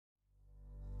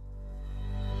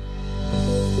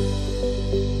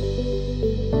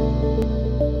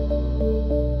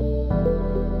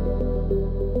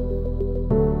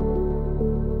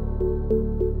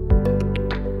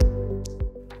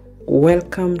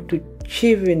Welcome to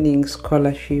Chevening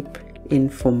Scholarship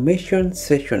Information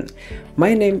Session.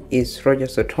 My name is Roger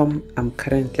Sotom. I'm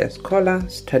currently a scholar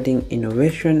studying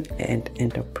innovation and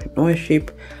entrepreneurship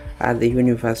at the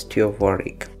University of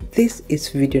Warwick. This is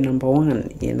video number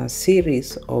 1 in a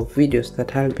series of videos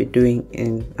that I'll be doing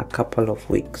in a couple of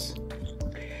weeks.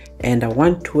 And I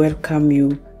want to welcome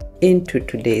you into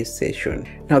today's session.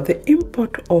 Now, the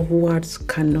import of words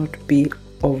cannot be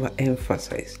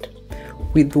overemphasized.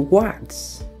 With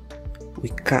words, we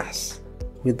curse.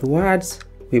 With words,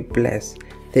 we bless.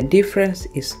 The difference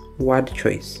is word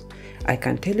choice. I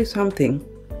can tell you something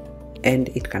and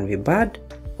it can be bad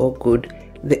or good.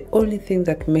 The only thing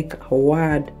that makes a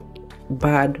word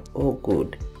bad or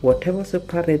good, whatever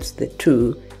separates the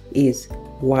two, is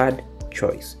word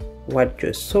choice. Word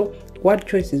choice. So word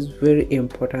choice is very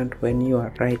important when you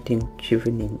are writing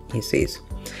chevening essays.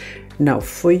 Now,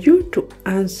 for you to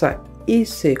answer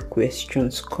essay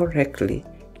questions correctly,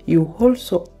 you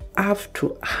also have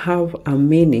to have a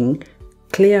meaning,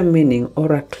 clear meaning,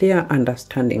 or a clear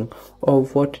understanding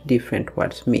of what different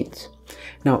words means.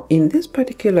 Now, in this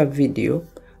particular video,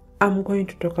 I'm going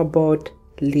to talk about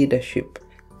leadership,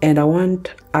 and I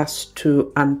want us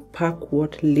to unpack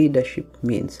what leadership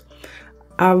means.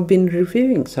 I've been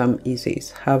reviewing some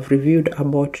essays. I've reviewed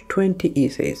about 20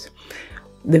 essays.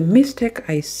 The mistake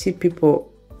I see people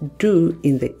do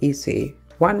in the essay,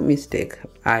 one mistake,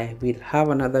 I will have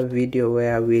another video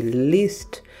where I will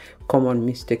list common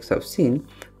mistakes I've seen,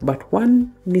 but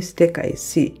one mistake I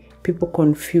see, people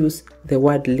confuse the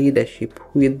word leadership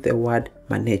with the word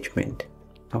management.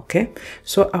 Okay,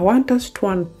 so I want us to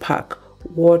unpack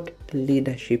what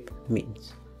leadership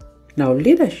means. Now,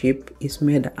 leadership is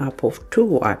made up of two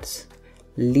words,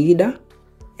 leader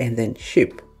and then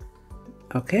ship.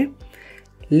 Okay,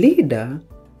 leader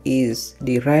is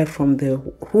derived from the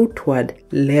root word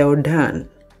leodan,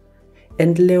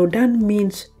 and leodan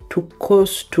means to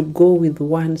cause to go with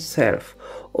oneself,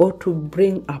 or to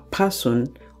bring a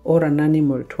person or an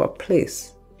animal to a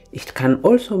place. It can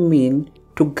also mean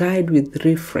to guide with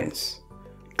reference,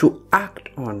 to act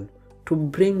on, to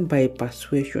bring by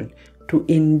persuasion, to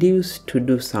induce to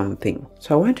do something.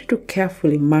 So I want you to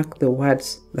carefully mark the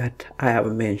words that I have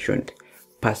mentioned: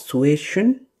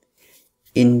 persuasion,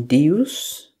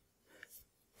 induce,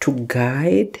 to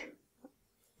guide.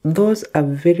 Those are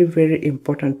very, very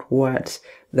important words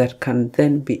that can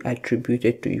then be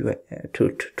attributed to your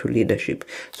to leadership.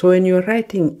 So when you're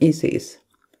writing essays,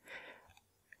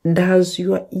 does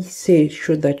your essay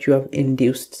show that you have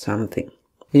induced something?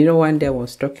 You know, one day I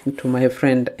was talking to my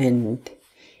friend and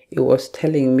he was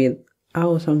telling me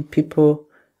how some people,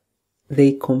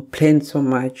 they complain so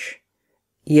much,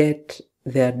 yet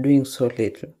they are doing so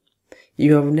little.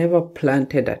 You have never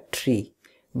planted a tree,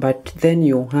 but then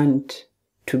you want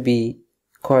to be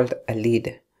called a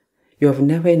leader. You have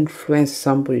never influenced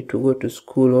somebody to go to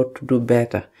school or to do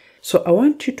better. So I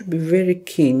want you to be very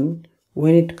keen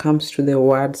when it comes to the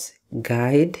words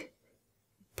guide,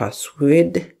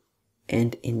 persuade,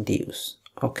 and induce.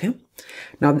 Okay?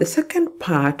 Now, the second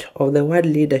part of the word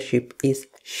leadership is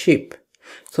ship.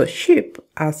 So ship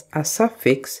as a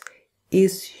suffix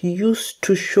is used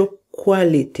to show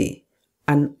quality,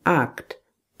 an act,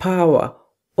 power,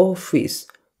 office,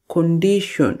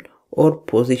 condition, or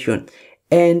position,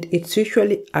 and it's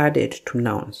usually added to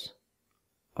nouns.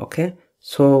 Okay,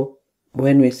 so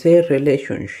when we say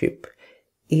relationship,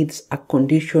 it's a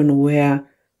condition where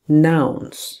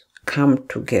nouns come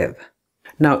together.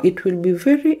 Now, it will be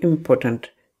very important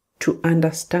to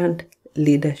understand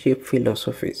leadership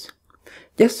philosophies.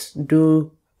 Just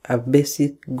do a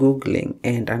basic Googling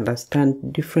and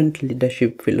understand different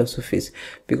leadership philosophies,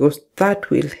 because that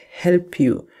will help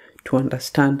you to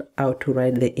understand how to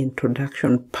write the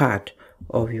introduction part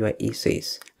of your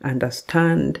essays.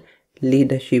 Understand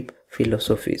leadership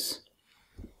philosophies.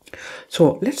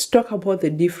 So let's talk about the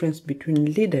difference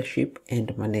between leadership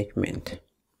and management.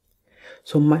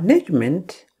 So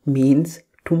management means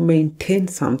to maintain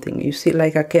something. You see,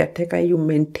 like a caretaker, you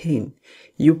maintain,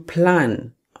 you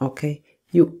plan, okay?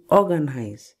 You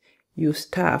organize, you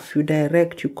staff, you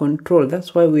direct, you control.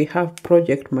 That's why we have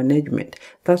project management.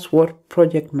 That's what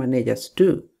project managers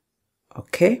do.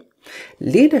 Okay?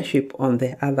 Leadership, on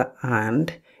the other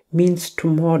hand, means to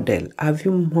model. Have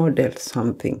you modeled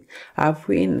something? Have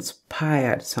you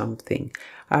inspired something?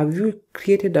 Have you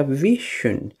created a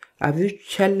vision? Have you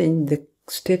challenged the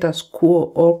status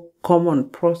quo or common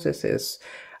processes?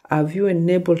 Have you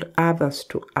enabled others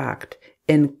to act,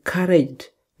 encouraged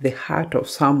the heart of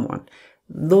someone?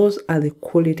 Those are the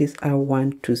qualities I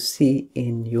want to see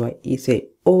in your essay,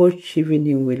 or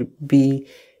chevening will be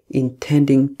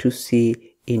intending to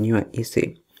see in your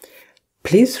essay.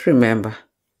 Please remember,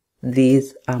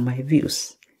 these are my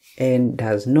views and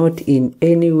does not in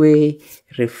any way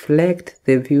reflect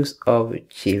the views of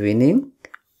Chevening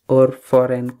or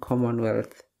Foreign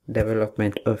Commonwealth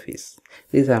Development Office.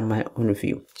 These are my own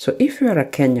view. So if you are a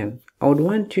Kenyan, I would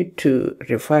want you to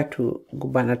refer to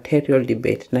gubernatorial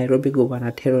debate, Nairobi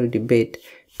gubernatorial debate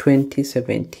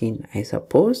 2017, I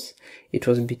suppose. It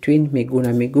was between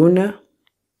Miguna,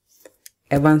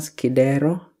 Evans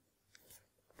Kidero,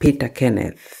 Peter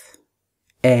Kenneth,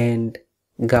 and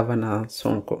Governor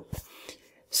Sonko.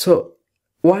 So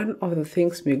one of the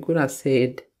things Miguna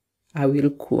said, I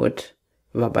will quote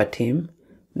verbatim,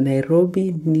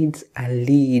 Nairobi needs a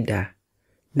leader.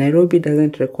 Nairobi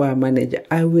doesn't require a manager.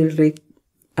 I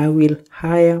will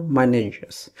hire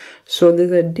managers. So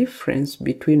there's a difference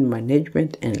between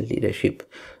management and leadership.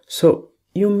 So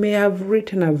you may have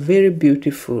written a very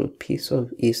beautiful piece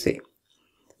of essay,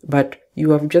 but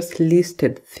you have just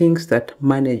listed things that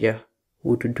manager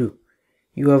would do.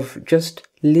 You have just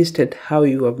listed how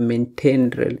you have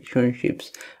maintained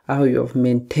relationships, how you have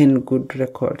maintained good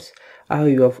records, how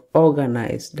you have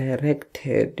organized,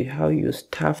 directed, how you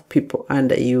staff people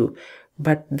under you.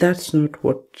 But that's not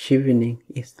what Chevening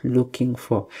is looking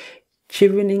for.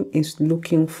 Chevening is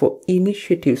looking for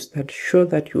initiatives that show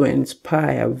that you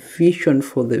inspire vision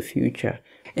for the future.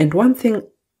 And one thing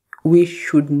we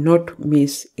should not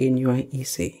miss in your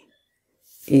essay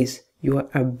is your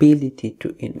ability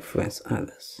to influence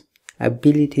others.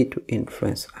 Ability to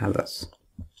influence others.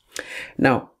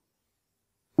 Now,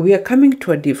 we are coming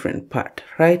to a different part,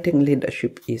 writing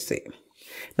leadership essay.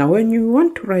 Now, when you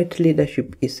want to write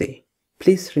leadership essay,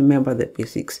 please remember the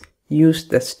basics. Use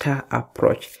the STAR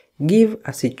approach. Give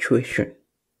a situation.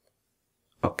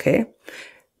 Okay?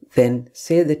 Then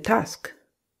say the task.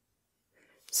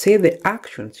 Say the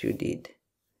actions you did.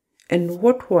 And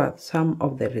what were some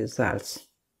of the results?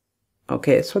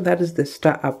 Okay, so that is the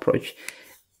STAR approach.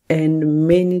 And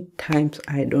many times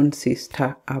I don't see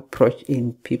STAR approach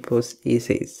in people's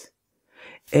essays.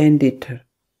 And it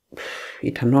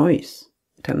annoys.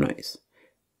 It annoys.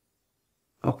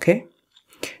 Okay?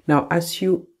 Now, as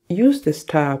you use the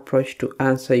STAR approach to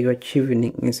answer your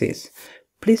Chevening essays,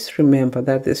 please remember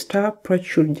that the STAR approach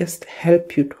should just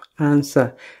help you to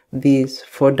answer these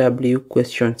 4W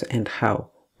questions and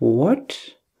how. What,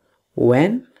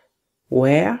 when,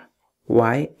 where,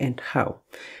 why, and how.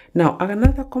 Now,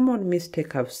 another common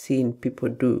mistake I've seen people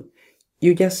do,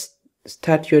 you just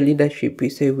start your leadership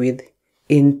essay with,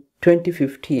 in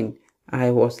 2015,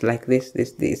 I was like this.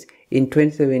 In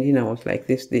 2017, I was like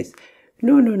this.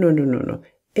 No.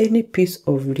 Any piece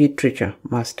of literature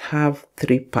must have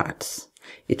 3 parts.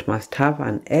 It must have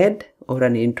an head or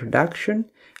an introduction,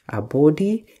 a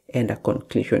body, and a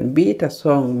conclusion. Be it a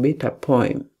song, be it a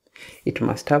poem. It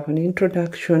must have an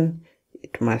introduction,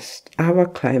 it must have a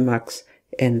climax,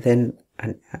 and then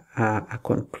a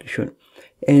conclusion.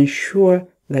 Ensure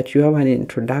that you have an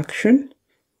introduction,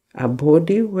 a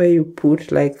body where you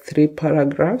put like 3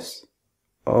 paragraphs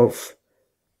of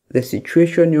the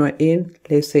situation you are in.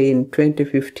 Let's say in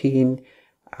 2015,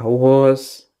 I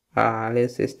was,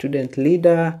 let's say, student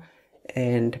leader,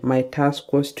 and my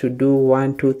task was to do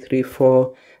 1, 2, 3,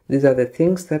 4. These are the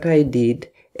things that I did,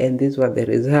 and these were the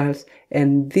results,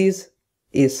 and this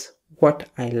is what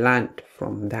I learned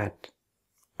from that.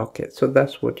 Okay, so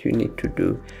that's what you need to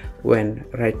do when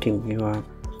writing your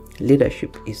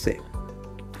leadership essay.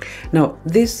 Now,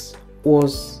 this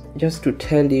was just to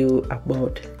tell you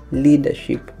about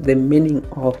leadership, the meaning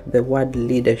of the word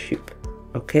leadership.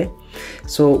 Okay,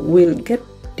 so we'll get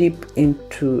deep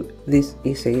into these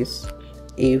essays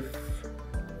if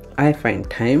I find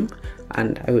time,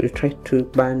 and I will try to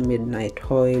burn midnight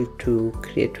oil to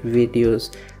create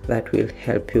videos that will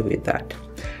help you with that.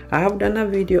 I have done a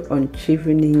video on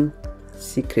Chevening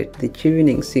secret, the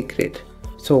Chevening secret.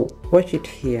 So watch it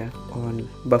here on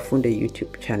Bafunde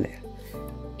YouTube channel.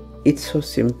 It's so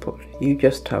simple. You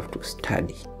just have to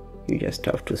study. You just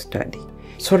have to study.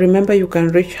 So remember, you can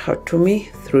reach out to me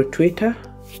through Twitter,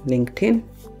 LinkedIn,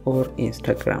 or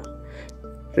Instagram.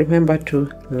 Remember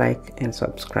to like and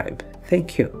subscribe.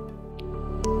 Thank you.